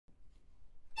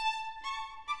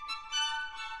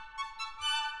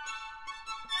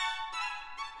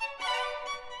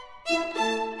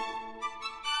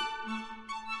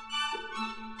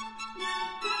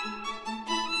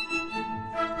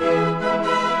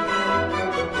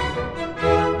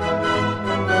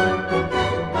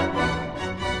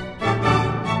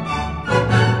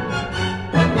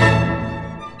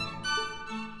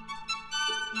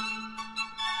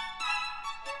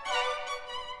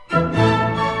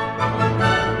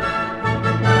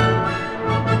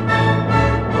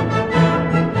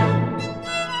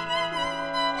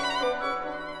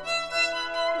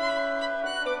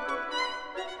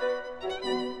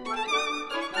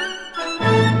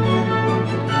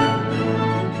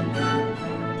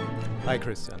Hi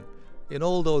Christian. In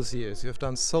all those years you have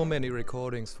done so many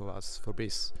recordings for us, for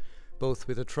BIS, both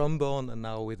with the trombone and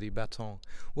now with the baton.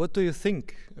 What do you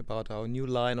think about our new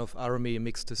line of army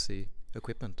mixtacy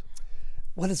equipment?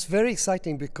 Well, it's very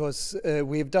exciting because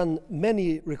we've done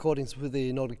many recordings with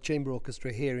the Nordic Chamber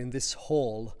Orchestra here in this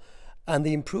hall, and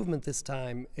the improvement this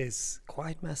time is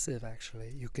quite massive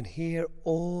actually. You can hear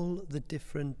all the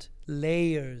different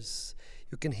layers.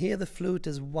 You can hear the flute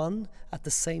as one at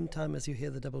the same time as you hear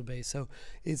the double bass. So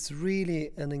it's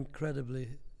really an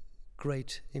incredibly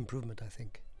great improvement, I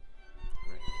think.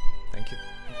 Great. Thank you.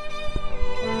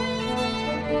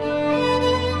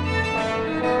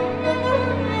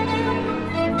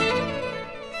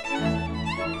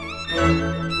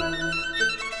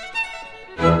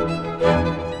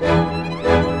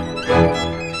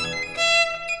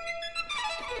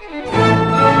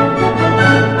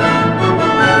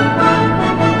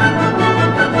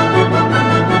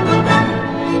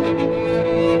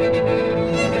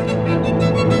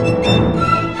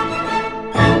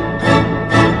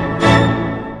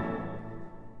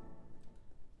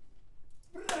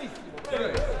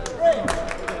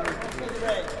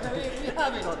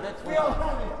 We all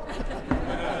have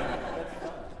it.